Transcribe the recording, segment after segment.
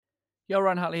Yo,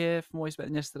 Ryan Hartley here from Always Better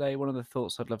Than Yesterday. One of the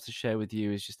thoughts I'd love to share with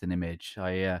you is just an image.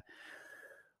 I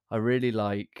really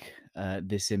like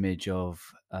this image of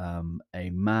a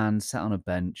man sat on a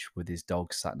bench with his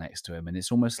dog sat next to him, and it's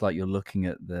almost like you're looking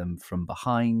at them from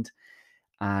behind,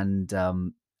 and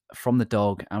from the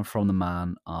dog and from the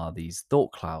man are these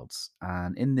thought clouds.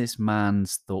 And in this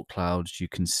man's thought clouds, you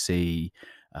can see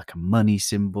like a money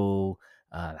symbol,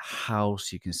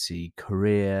 house. You can see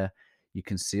career. You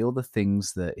can see all the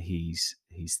things that he's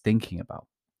thinking about.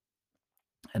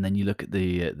 And then you look at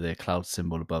the cloud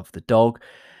symbol above the dog,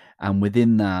 and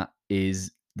within that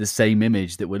is the same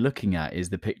image that we're looking at is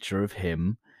the picture of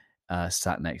him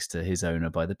sat next to his owner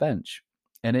by the bench.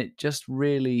 And it just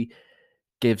really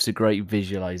gives a great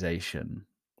visualization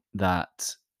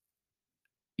that,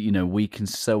 we can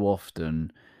so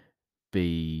often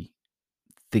be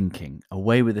thinking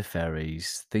away with the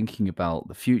fairies, thinking about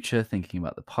the future, thinking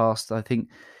about the past. I think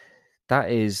that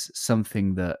is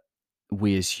something that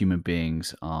we as human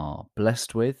beings are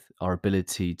blessed with, our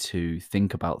ability to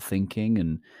think about thinking,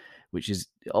 and which is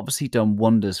obviously done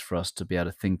wonders for us to be able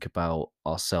to think about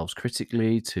ourselves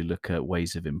critically, to look at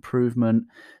ways of improvement,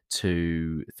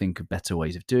 to think of better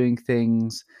ways of doing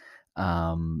things,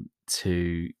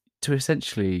 to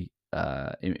essentially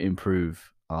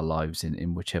improve our lives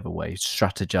in whichever way,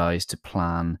 strategize, to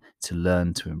plan, to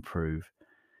learn, to improve.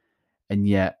 And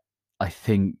yet, I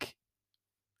think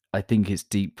I think it's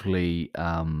deeply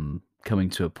coming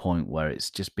to a point where it's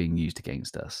just being used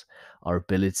against us. Our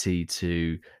ability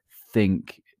to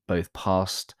think both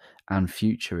past and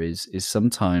future is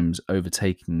sometimes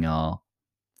overtaking our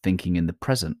thinking in the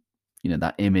present.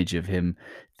 That image of him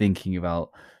thinking about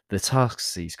the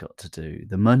tasks he's got to do,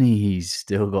 the money he's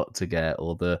still got to get,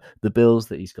 or the bills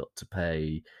that he's got to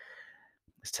pay,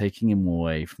 it's taking him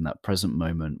away from that present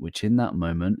moment, which in that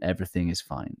moment, everything is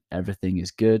fine. Everything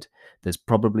is good. There's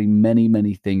probably many,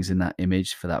 many things in that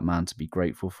image for that man to be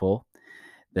grateful for.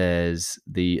 There's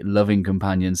the loving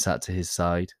companion sat to his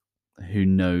side who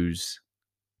knows,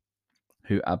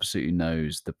 who absolutely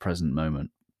knows the present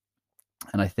moment.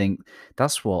 And I think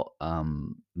that's what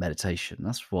meditation,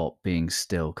 that's what being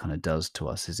still kind of does to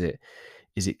us, is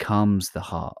it calms the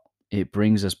heart. It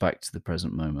brings us back to the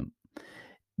present moment.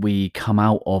 We come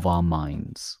out of our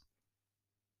minds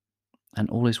and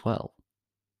all is well.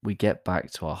 We get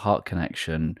back to our heart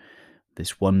connection,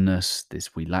 this oneness,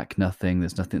 this we lack nothing.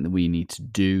 There's nothing that we need to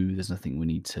do. There's nothing we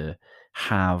need to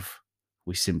have.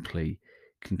 We simply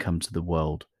can come to the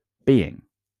world being.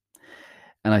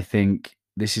 And I think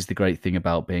this is the great thing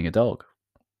about being a dog.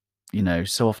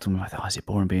 So often we're like, oh, is it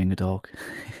boring being a dog?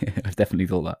 I've definitely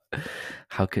thought that.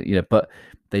 How can, but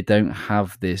they don't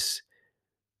have this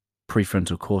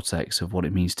prefrontal cortex of what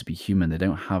it means to be human. They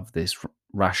don't have this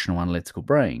rational analytical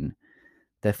brain.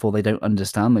 Therefore, they don't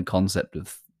understand the concept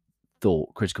of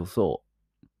thought, critical thought.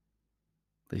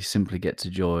 They simply get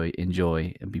to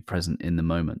enjoy, and be present in the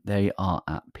moment. They are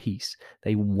at peace.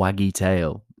 They waggy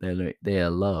tail. They are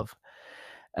love.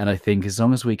 And I think as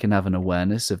long as we can have an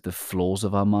awareness of the flaws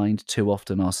of our mind, too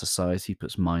often our society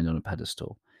puts mind on a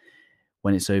pedestal.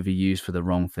 When it's overused for the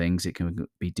wrong things, it can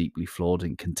be deeply flawed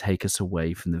and can take us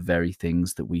away from the very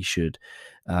things that we should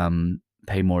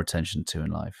pay more attention to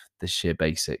in life. The sheer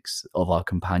basics of our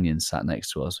companions sat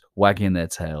next to us, wagging their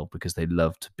tail because they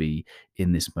love to be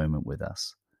in this moment with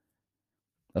us.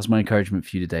 That's my encouragement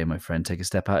for you today, my friend. Take a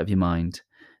step out of your mind,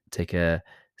 take a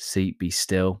seat, be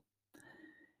still.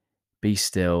 Be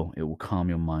still, it will calm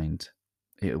your mind.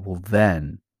 It will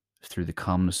then, through the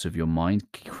calmness of your mind,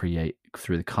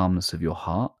 through the calmness of your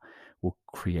heart, will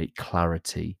create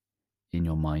clarity in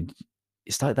your mind.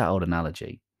 It's like that old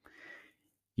analogy.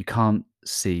 You can't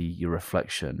see your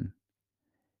reflection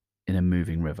in a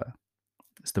moving river.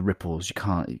 It's the ripples. You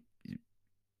can't,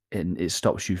 it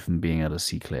stops you from being able to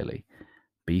see clearly.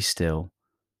 Be still,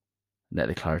 let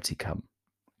the clarity come.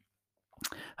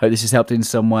 Hope this has helped in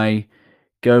some way.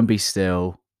 Go and be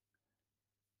still.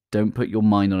 Don't put your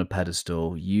mind on a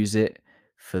pedestal. Use it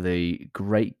for the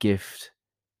great gift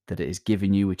that it has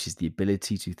given you, which is the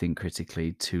ability to think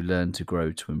critically, to learn, to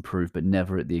grow, to improve, but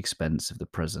never at the expense of the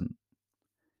present.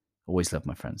 Always love,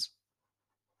 my friends.